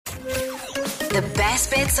the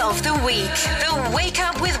best bits of the week. The Wake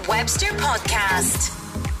Up with Webster podcast.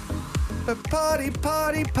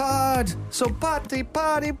 Party pod. So party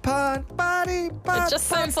pod. It just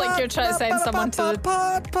sounds like you're trying to send someone to the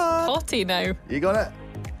potty now. You got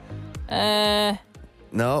it?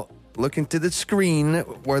 No. Look into the screen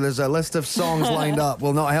where there's a list of songs lined up.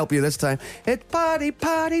 Will not help you this time. It's party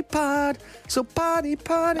pod. So party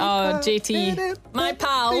pod. Oh, JT, my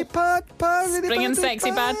pal, bringing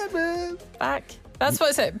sexy bad back. That's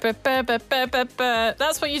what it said.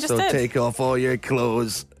 That's what you just So did. take off all your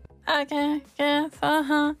clothes. Okay, yes,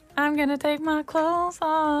 I'm gonna take my clothes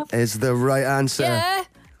off. Is the right answer. Yeah.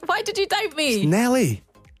 Why did you doubt me? Nelly.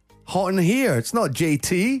 Hot in here. It's not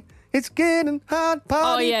JT. It's getting hot.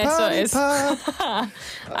 Party, Oh, yeah, so it is. pod.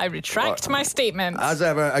 I retract my statement. As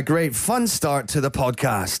ever, a great fun start to the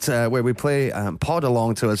podcast where we play pod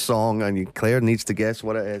along to a song and Claire needs to guess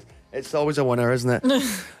what it is. It's always a winner, isn't it?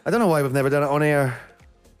 I don't know why we've never done it on air.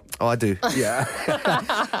 Oh, I do. Yeah.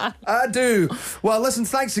 I do. Well, listen,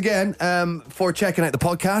 thanks again for checking out the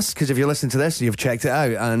podcast, because if you're listening to this, you've checked it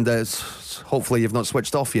out, and hopefully you've not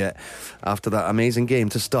switched off yet after that amazing game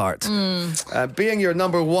to start. Being your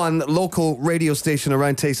number one local radio station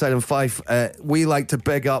around Tayside and Fife, we like to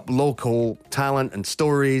big up local talent and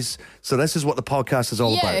stories. So this is what the podcast is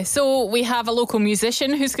all Yeah, about. so we have a local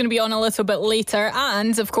musician who's going to be on a little bit later,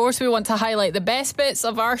 and of course we want to highlight the best bits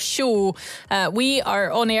of our show. We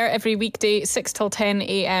are on air every weekday 6 till 10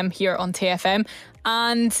 a.m. here on TFM,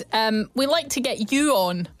 and we like to get you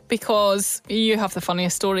on because you have the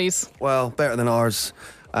funniest stories. Well, better than ours.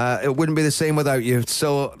 It wouldn't be the same without you.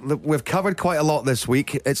 So we've covered quite a lot this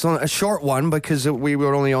week. It's on a short one because we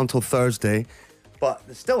were only on till Thursday, but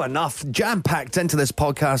there's still enough jam-packed into this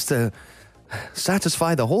podcast to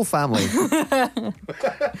satisfy the whole family.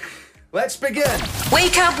 Let's begin.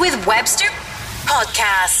 Wake Up with Webster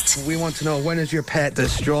podcast. We want to know, when has your pet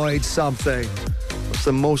destroyed something? What's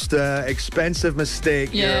the most expensive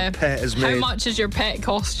mistake your pet has made? How much has your pet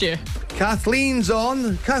cost you? Kathleen's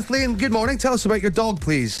on. Kathleen, good morning. Tell us about your dog,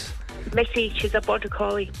 please. Missy, she's a border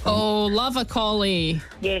collie. Oh, love a collie.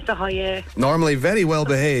 Yes, yeah. Normally very well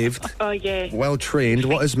behaved, Oh, yeah. well trained.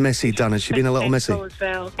 What has Missy done? Has she been a little Missy? As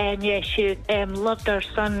well. And yeah, she loved her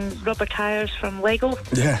son's rubber tyres from Lego.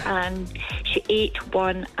 Yeah. And she ate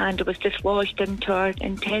one and it was dislodged into her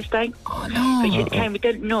intestine. Oh, no. Which at the time we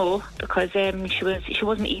didn't know, because she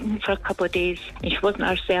wasn't eating for a couple of days and she wasn't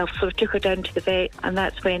herself, so we took her down to the vet, and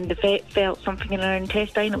that's when the vet felt something in her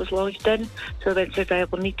intestine that was lodged in. So they said,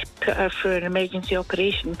 right, we'll need to put her through an emergency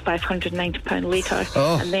operation. £590 later.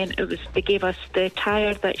 Oh. And then they gave us the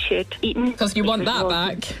tyre that she had eaten. Because you want that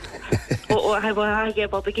back.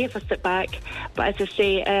 Well, they gave us it back. But as I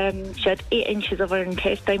say, she had 8 inches of her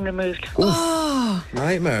intestine removed.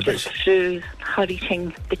 Nightmare. But Just through her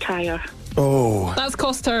eating the tyre. oh, That's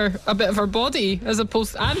cost her a bit of her body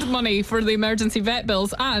and money for the emergency vet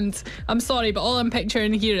bills. And I'm sorry, but all I'm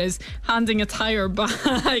picturing here is handing a tyre back.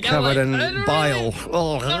 covered in bile. bile.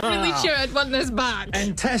 Oh, I'm not really sure I'd want this back.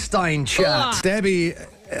 intestine chat. Ah. Debbie,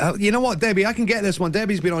 you know what, Debbie? I can get this one.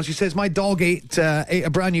 Debbie's been on. She says, my dog ate a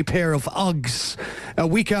brand new pair of Uggs a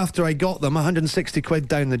week after I got them, 160 quid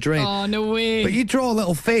down the drain. Oh, no way. But you draw a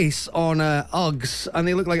little face on Uggs, and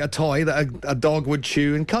they look like a toy that a dog would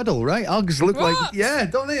chew and cuddle, right? Uggs look like, What? yeah,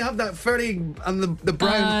 don't they have that furry and the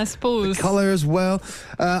brown I suppose. colour as well?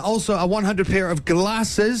 Also, a 100 pair of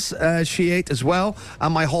glasses she ate as well,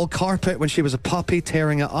 and my hall carpet when she was a puppy,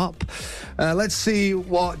 tearing it up. Let's see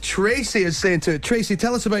what Tracy is saying to it. Tracy,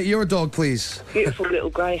 tell us about your dog, please. Beautiful little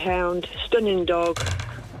greyhound, stunning dog.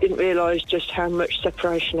 Didn't realise just how much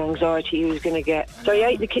separation anxiety he was going to get. So he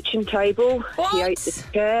ate the kitchen table, What? he ate the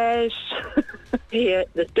chairs, he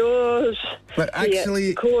ate the doors, But he ate actually,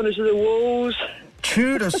 the corners of the walls.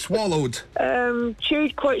 chewed or swallowed?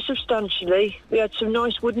 Chewed quite substantially. We had some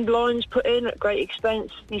nice wooden blinds put in at great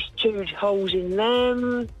expense. He's chewed holes in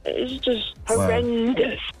them. It's just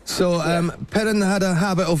horrendous. So, Perrin had a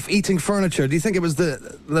habit of eating furniture. Do you think it was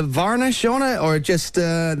the varnish on it, or just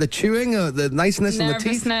the chewing, or the niceness in the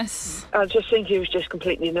teeth? Nervousness. I just think he was just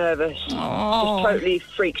completely nervous. Oh. Just totally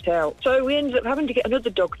freaked out. So we ended up having to get another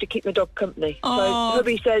dog to keep my dog company. Oh.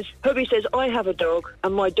 So hubby says, I have a dog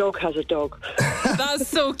and my dog has a dog. That's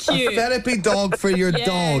so cute. Therapy dog for your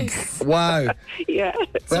Yes. dog. Wow. Yeah.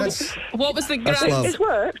 That's What was the That's love. It's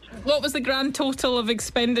worked. What was the grand total of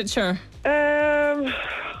expenditure?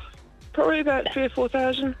 Probably about 3,000 or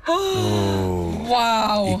 4,000.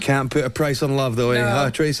 Wow. You can't put a price on love, though, No.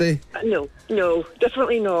 Tracy? No,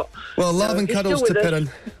 definitely not. Well, love No, and he's cuddles still to with us. Piran.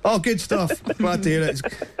 Oh, good stuff. Glad to hear it.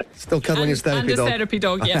 Still cuddling his and therapy his dog. therapy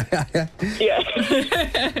dog, yeah.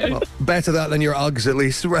 Yeah. Well, better that than your Uggs, at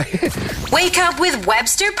least, right? Wake Up with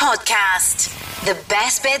Webster podcast. The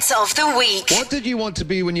best bits of the week. What did you want to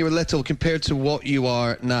be when you were little compared to what you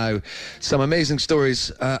are now? Some amazing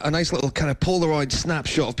stories. A nice little kind of Polaroid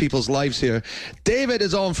snapshot of people's lives here. David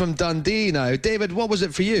is on from Dundee now. David, what was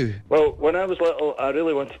it for you? Well, when I was little, I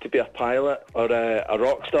really wanted to be a pilot or a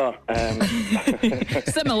rock star.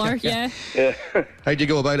 Similar, yeah. Yeah. How'd you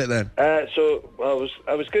go about it then? So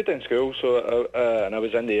I was good in school, and I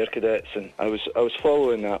was in the Air Cadets, and I was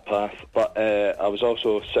following that path. But I was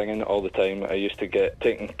also singing all the time. I used to get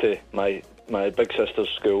taken to my big sister's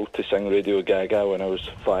school to sing Radio Gaga when I was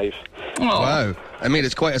 5. Wow. I mean,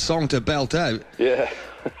 it's quite a song to belt out. Yeah.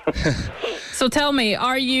 So tell me,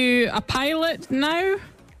 are you a pilot now?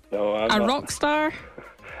 No, I'm A not. rock star?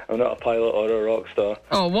 I'm not a pilot or a rock star.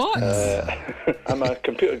 Oh, what? I'm a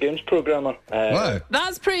computer games programmer. Wow.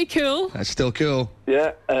 That's pretty cool. That's still cool.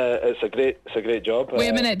 Yeah, it's a great job. Wait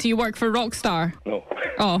a minute, do you work for Rockstar? No.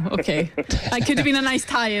 Oh, okay. That could have been a nice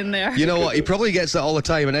tie-in there. You know what? He probably gets that all the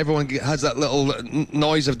time, and everyone has that little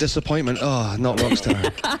noise of disappointment. Oh, not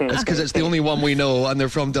Rockstar. It's because it's the only one we know, and they're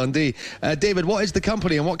from Dundee. David, what is the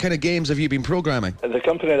company, and what kind of games have you been programming? The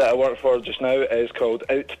company that I work for just now is called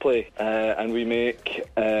Outplay, and we make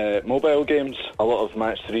mobile games, a lot of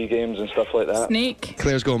match 3 games and stuff like that. Snake.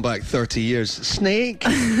 Claire's going back 30 years. Snake?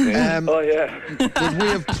 Oh yeah. Would we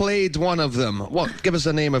have played one of them? What? Give us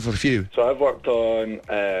a name of a few. So I've worked on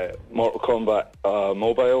Mortal Kombat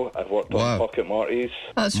Mobile. I've worked Wow. on Pocket Mortys.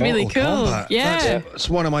 That's really Mortal cool. Kombat. Yeah. That's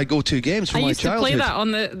one of my go-to games from I my used to childhood. play that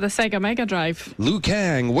on the Sega Mega Drive. Liu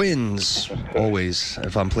Kang wins always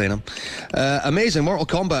if I'm playing him. Amazing. Mortal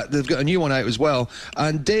Kombat, they've got a new one out as well.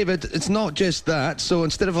 And David, it's not just that. So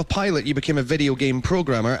instead of a pilot, you became a video game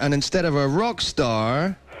programmer, and instead of a rock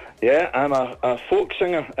star... Yeah, I'm a folk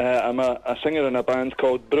singer. I'm a singer in a band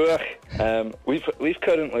called Bruach. We've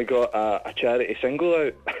currently got a charity single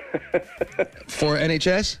out For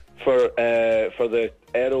NHS? for the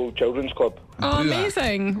Errol Children's Club. Oh,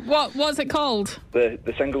 amazing. What's it called?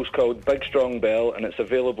 The single's called Big Strong Bell, and it's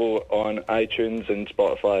available on iTunes and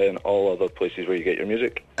Spotify and all other places where you get your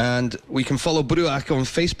music. And we can follow Bruach on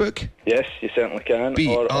Facebook. Yes, you certainly can.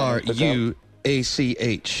 Or on Instagram.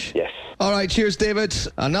 BRUACH. Yes. All right, cheers, David.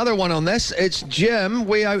 Another one on this. It's Jim,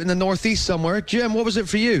 way out in the northeast somewhere. Jim, what was it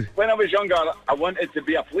for you? When I was younger, I wanted to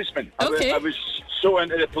be a policeman. Okay. I was so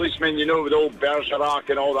into the policeman, you know, with old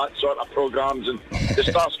Bergerac and all that sort of programmes, and the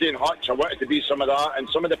Starsky and Hutch. I wanted to be some of that, and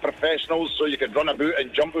some of the professionals, so you could run about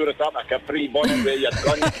and jump over the top like a free bonnet with your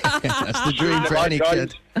gun. That's the dream for any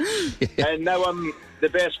kid. And now I'm the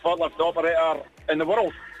best forklift operator in the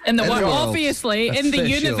world. In the world, world. obviously, in the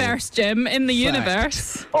Official universe, Jim, in the fact.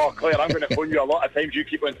 universe. Oh, Claire, I'm going to phone you a lot of times. You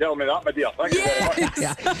keep on telling me that, my dear. Thank you very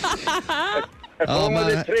much. If Oh, only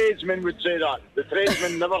man. the tradesmen would say that. The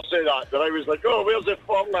tradesmen never say that. That I was like, oh, where's the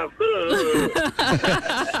forklift?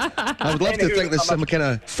 I would love to Anywho, think there's I'm some kind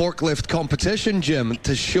of forklift competition, Jim,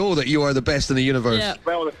 to show that you are the best in the universe. Yeah.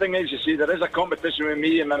 Well, the thing is, you see, there is a competition with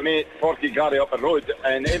me and my mate, 40 Gary up the road,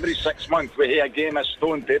 and every 6 months we have a game of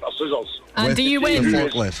stone, paper, scissors. And With do you the win?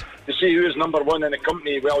 forklift. To see who's number one in the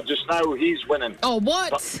company. Well, just now he's winning. Oh, what?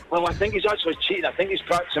 But, well, I think he's actually cheating. I think he's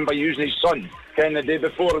practicing by using his son, kind of the day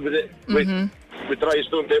before with it. With try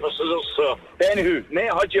stone, paper, scissors. So, anywho,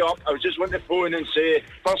 Nate had you up. I was just wanting to phone and say,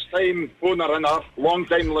 first time phoner in her, long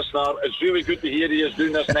time listener. It's really good to hear he is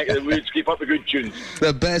doing this neck of the woods. Keep up the good tunes.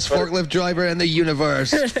 The best forklift driver in the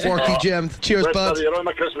universe. Forky Jim. Cheers, bud. You're on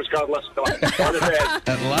my Christmas card list. All the best.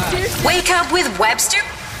 At last. Wake Up with Webster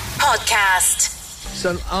podcast.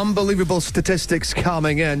 Some unbelievable statistics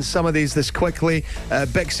coming in. Some of these this quickly.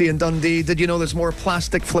 Bixie and Dundee. Did you know there's more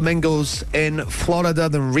plastic flamingos in Florida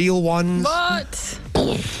than real ones? What?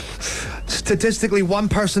 Statistically, one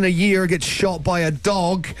person a year gets shot by a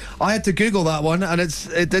dog. I had to Google that one, and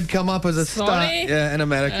it did come up as a Sorry? stat. Yeah, in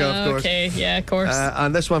America, of course. Okay, yeah, of course.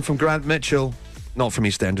 And this one from Grant Mitchell, not from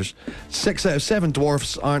EastEnders. 6 out of 7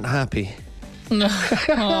 dwarfs aren't happy.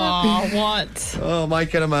 Oh, what? Oh, my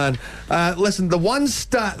kind of man. Listen, the one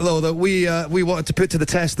stat, though, that we wanted to put to the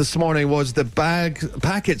test this morning was the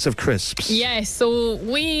packets of crisps. Yes, so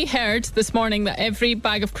we heard this morning that every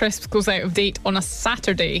bag of crisps goes out of date on a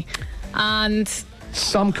Saturday. And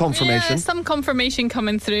some confirmation. Yeah, some confirmation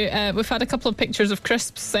coming through. We've had a couple of pictures of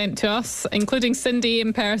crisps sent to us, including Cindy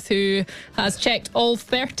in Perth, who has checked all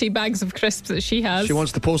 30 bags of crisps that she has. She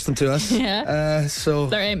wants to post them to us. Yeah. So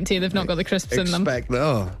they're empty. They've not got the crisps in them.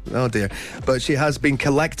 Oh dear. But she has been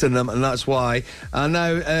collecting them, and that's why. And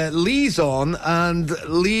now Lee's on, and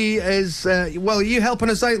Lee is... well, are you helping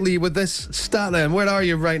us out, Lee, with this stat then? Where are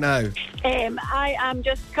you right now? I am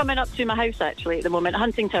just coming up to my house, actually, at the moment,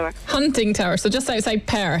 Hunting Tower. Hunting Tower, so just outside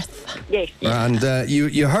Perth. Yes. And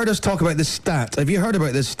you heard us talk about this stat. Have you heard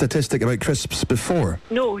about this statistic about crisps before?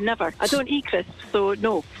 No, never. I don't eat crisps, so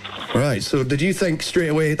no. Right, so did you think straight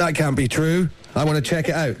away, that can't be true? I want to check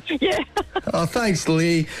it out. Yeah. Oh, thanks,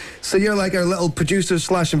 Lee. So you're like our little producer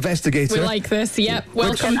 / investigator. We like this, yep.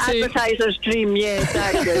 Welcome to... Advertiser's dream, yeah,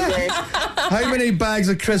 exactly. Yeah. How many bags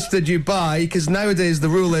of crisps did you buy? Because nowadays the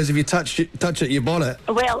rule is if you touch it, you bought it.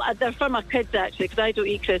 Well, they're for my kids, actually, because I don't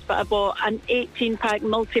eat crisps, but I bought an 18-pack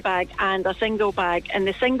multi-bag and a single bag, and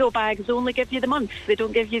the single bags only give you the month. They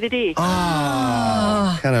don't give you the day.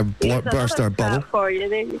 Kind of burst our bubble. For you.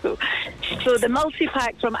 There you go. So the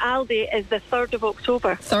multi-pack from Aldi is the 3rd of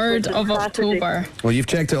October. 3rd of October. Well, you've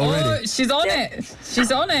checked it already. Oh, she's on it.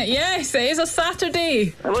 She's on it. Yes, it is a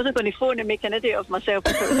Saturday. I wasn't going to phone and make an idiot of myself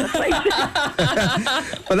if it was a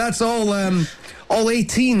Friday. But that's all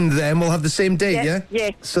 18 then will have the same date, yeah?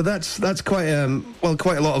 Yeah. So that's quite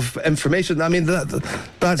quite a lot of information. I mean, that's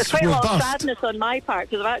There's quite robust. a lot of sadness on my part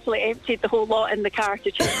because I've actually emptied the whole lot in the car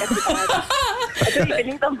to check every bag. I don't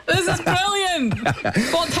even eat them. This is brilliant.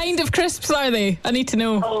 What kind of crisps are they? I need to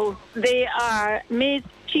know. Oh, they are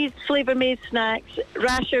cheese flavour maize snacks,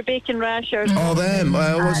 rasher, bacon rashers. Oh, them.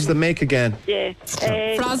 What's the make again? Yeah.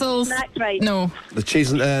 Frazzles. Snack right. No. The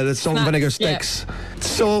cheese and the salt and vinegar sticks. Yeah.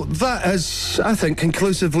 So that has, I think,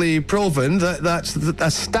 conclusively proven that that's a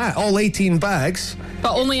stat. All 18 bags.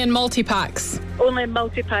 But only in multi-packs. Only in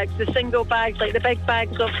multi-packs. The single bags, like the big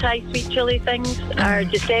bags of Thai sweet chilli things, are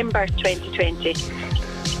December 2020.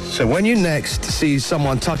 So when you next see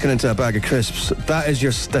someone tucking into a bag of crisps, that is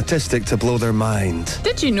your statistic to blow their mind.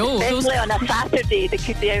 Did you know? Especially on a Saturday, they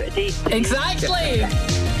could be out of date. Exactly.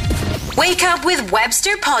 Wake Up with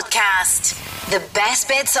Webster podcast. The best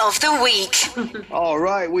bits of the week. All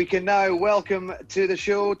right, we can now welcome to the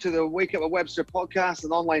show, to the Wake Up with Webster podcast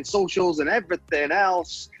and online socials and everything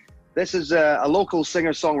else. This is a local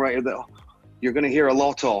singer-songwriter that you're going to hear a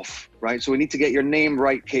lot of, right? So we need to get your name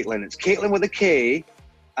right, Caitlin. It's Caitlin with a K.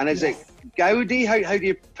 And is it Gowdy? How do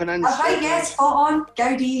you pronounce it? Right, yes, spot on.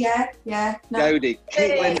 Gowdy, yeah. No. Gowdy.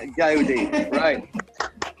 Caitlin Gowdy. Right.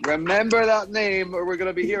 Remember that name, or we're going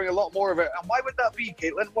to be hearing a lot more of it. And why would that be,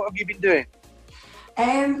 Caitlin? What have you been doing?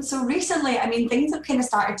 So recently, I mean, things have kind of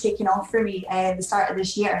started taking off for me at the start of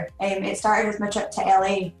this year. It started with my trip to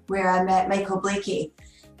LA, where I met Michael Blakey,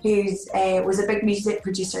 who was a big music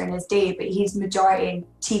producer in his day, but he's majority in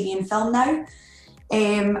TV and film now.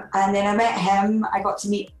 And then I met him. I got to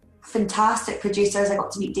meet fantastic producers. I got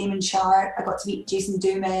to meet Damon Sharp. I got to meet Jason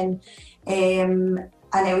Duman. And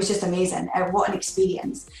it was just amazing. What an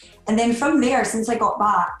experience. And then from there, since I got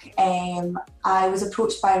back, I was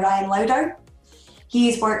approached by Ryan Lauder.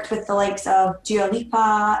 He's worked with the likes of Dua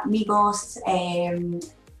Lipa, Migos,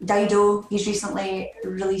 Dido. He's recently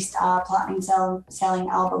released a platinum selling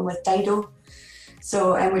album with Dido.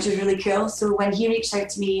 So, which is really cool. So when he reached out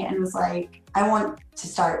to me and was like, I want to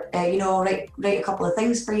start, write a couple of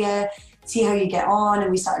things for you, see how you get on.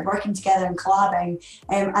 And we started working together and collabing.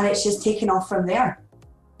 And it's just taken off from there.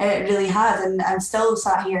 It really has. And I'm still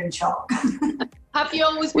sat here in shock. Have you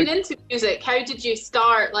always been into music? How did you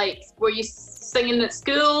start? Like, were you singing at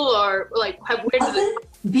school, or like, where did it?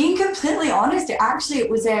 Being completely honest, it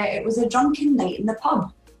was a drunken night in the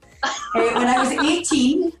pub. When I was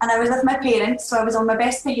 18 and I was with my parents, so I was on my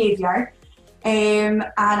best behaviour, and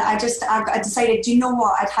I decided, do you know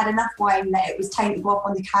what, I'd had enough wine that it was time to go up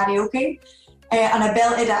on the karaoke, and I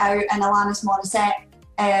belted it out an Alanis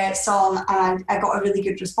Morissette song, and I got a really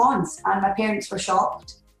good response, and my parents were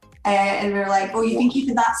shocked, and we were like, oh, you've been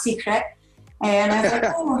keeping that secret? And I was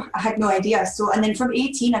like, oh, I had no idea. So, and then from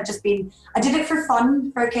 18, I did it for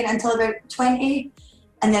fun for until about 20.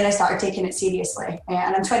 And then I started taking it seriously.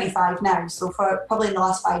 And I'm 25 now. So for probably in the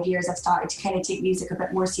last 5 years, I've started to kind of take music a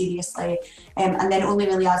bit more seriously. And then only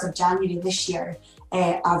really as of January this year,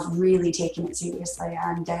 I've really taken it seriously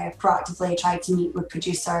and proactively tried to meet with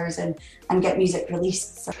producers and get music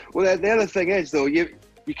released. So. Well, the other thing is, though, you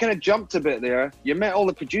kind of jumped a bit there. You met all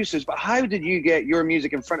the producers, but how did you get your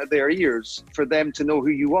music in front of their ears for them to know who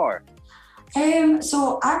you are?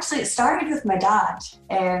 So actually it started with my dad,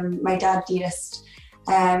 Dearest.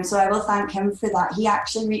 So I will thank him for that. He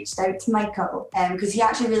actually reached out to Michael because he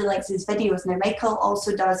actually really likes his videos. Now Michael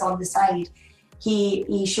also does on the side.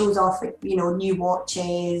 He shows off, like, you know, new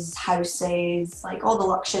watches, houses, like all the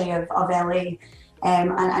luxury of LA,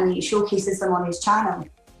 and he showcases them on his channel.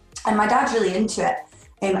 And my dad's really into it.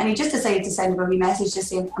 And he just decided to send me a wee message just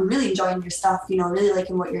saying, I'm really enjoying your stuff, you know, really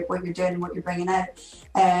liking what you're doing and what you're bringing out.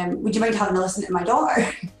 Would you mind having a listen to my daughter?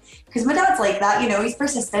 Because my dad's like that, you know, he's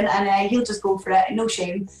persistent and he'll just go for it, no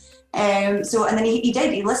shame. And then he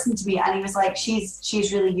did, he listened to me and he was like,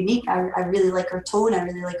 she's really unique. I really like her tone, I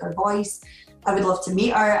really like her voice. I would love to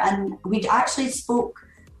meet her. And we'd actually spoke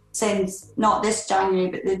since not this January,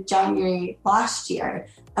 but the January last year.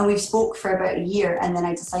 And we've spoke for about a year, and then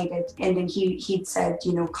I decided, and then he'd said,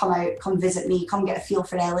 you know, come out, come visit me, come get a feel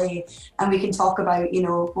for LA, and we can talk about, you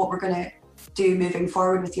know, what we're going to do moving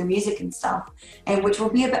forward with your music and stuff, and which will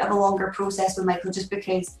be a bit of a longer process with Michael, just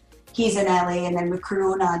because he's in LA, and then with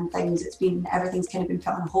Corona and things, everything's kind of been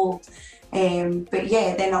put on hold. But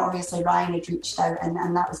yeah, then obviously Ryan had reached out,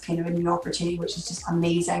 and that was kind of a new opportunity, which is just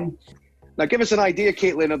amazing. Now, give us an idea,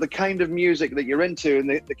 Caitlin, of the kind of music that you're into and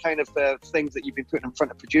the kind of things that you've been putting in front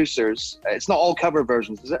of producers. It's not all cover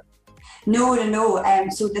versions, is it? No.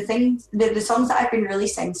 So the songs that I've been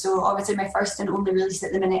releasing, so obviously my first and only release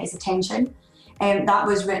at the minute is Attention. That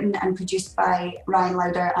was written and produced by Ryan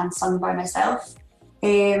Lauder and sung by myself.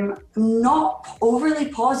 Not overly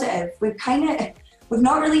positive. We've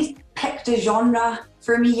not really picked a genre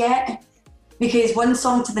for me yet, because one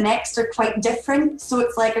song to the next are quite different. So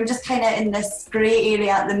it's like I'm just kind of in this grey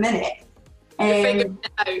area at the minute. Figuring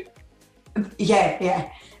it out.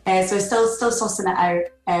 Yeah. So still sussing it out.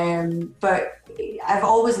 But I've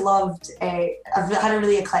always loved, I've had a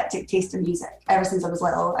really eclectic taste in music ever since I was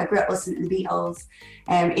little. I grew up listening to the Beatles,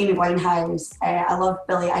 Amy Winehouse. I love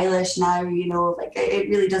Billie Eilish now, you know, like it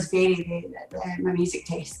really does vary my music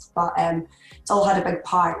taste. But it's all had a big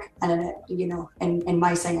part in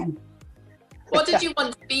my singing. What did you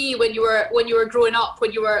want to be when you were growing up,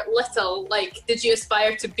 when you were little? Like, did you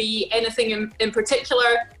aspire to be anything in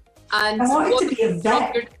particular? And I wanted to be a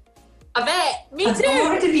vet. A vet? Me too. I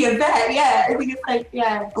wanted to be a vet, yeah. I think it's like,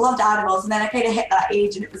 yeah, I loved animals, and then I kind of hit that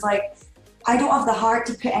age and it was like, I don't have the heart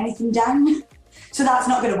to put anything down, so that's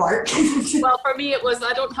not going to work. Well, for me it was,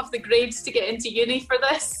 I don't have the grades to get into uni for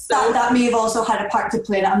this. So. That may have also had a part to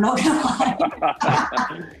play in it, I'm not going to lie.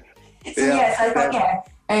 So yes, I thought, yeah.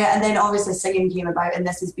 And then obviously singing came about, and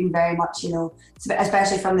this has been very much, you know,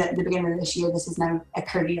 especially from the beginning of this year, this is now a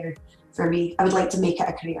career for me. I would like to make it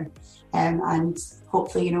a career, and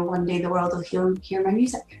hopefully, you know, one day the world will hear my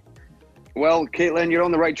music. Well, Caitlin, you're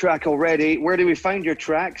on the right track already. Where do we find your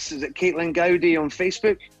tracks? Is it Caitlin Gowdy on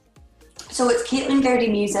Facebook? So it's Caitlin Gowdy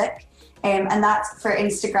Music, and that's for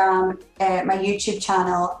Instagram, my YouTube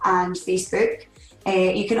channel, and Facebook.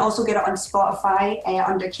 You can also get it on Spotify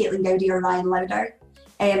under Caitlin Gowdy or Ryan Lauder.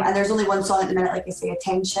 And there's only one song at the minute, like I say,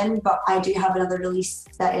 Attention, but I do have another release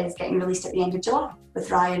that is getting released at the end of July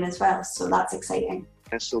with Ryan as well, so that's exciting.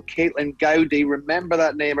 So Caitlin Gowdy, remember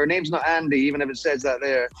that name. Her name's not Andy, even if it says that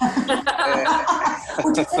there.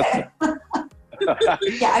 What is it?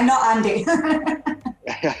 Yeah, I'm not Andy.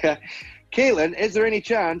 Caitlin, is there any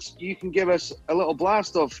chance you can give us a little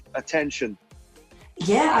blast of Attention?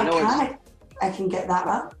 Yeah, I can get that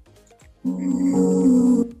up.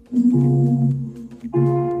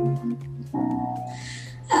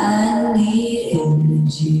 I need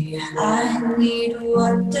energy, I need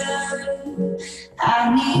water,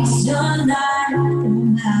 I need sunlight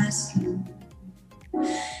in my skin.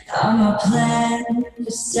 I'm a plant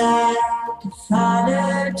beside the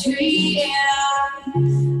fodder tree, and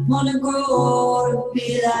I wanna grow to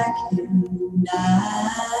be like you.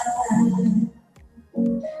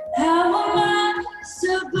 How am I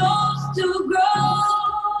supposed to grow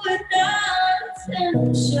without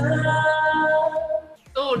attention?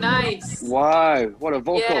 Oh, nice. Wow, what a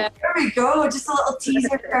vocal. Yeah. There we go, just a little teaser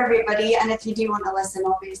for everybody. And if you do want to listen,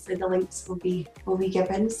 obviously the links will be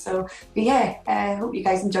given. So, but yeah, I hope you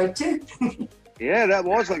guys enjoyed too. Yeah, that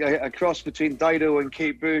was like a cross between Dido and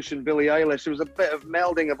Kate Bush and Billie Eilish. There was a bit of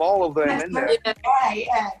melding of all of them in there.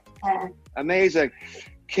 Yeah. Amazing.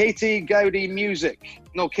 Katie Gowdy Music.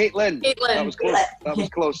 No, Caitlin. That was close. That was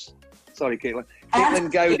close. Sorry, Caitlin.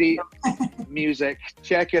 Caitlin Gowdy Music.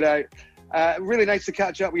 Check it out. Really nice to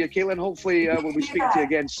catch up with you, Caitlin. Hopefully we'll be speaking to you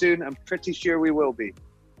again soon. I'm pretty sure we will be.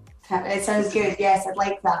 It sounds good. Yes, I'd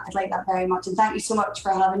like that. I'd like that very much. And thank you so much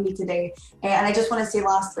for having me today. And I just want to say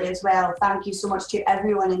lastly as well, thank you so much to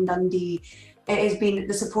everyone in Dundee. It has been,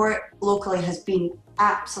 the support locally has been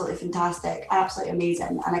absolutely fantastic, absolutely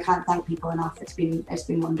amazing. And I can't thank people enough. It's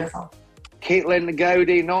been wonderful. Caitlin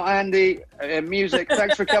Gowdy, not Andy. Music.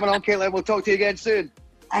 Thanks for coming on, Caitlin. We'll talk to you again soon.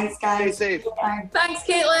 Thanks, guys. Stay safe. Thanks,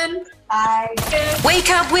 Caitlin. Bye. Wake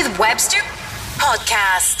Up with Webster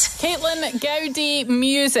podcast. Caitlin Gowdy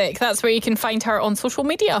Music. That's where you can find her on social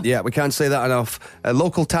media. Yeah, we can't say that enough. A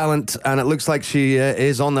local talent, and it looks like she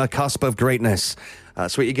is on the cusp of greatness.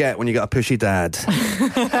 That's what you get when you got a pushy dad.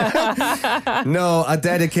 No, a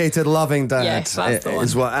dedicated, loving dad. Yes, that's the one.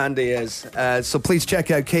 Is what Andy is. So please check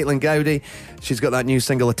out Caitlin Gowdy. She's got that new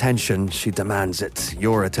single, Attention. She demands it.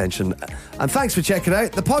 Your attention. And thanks for checking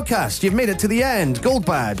out the podcast. You've made it to the end. Gold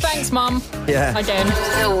badge. Thanks, Mum. Yeah. Again.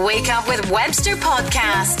 The Wake Up with Webster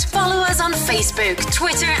podcast. Follow us on Facebook,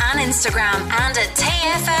 Twitter and Instagram and at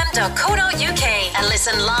tayfm.co.uk and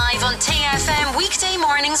listen live on TayFM weekday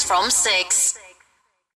mornings from 6.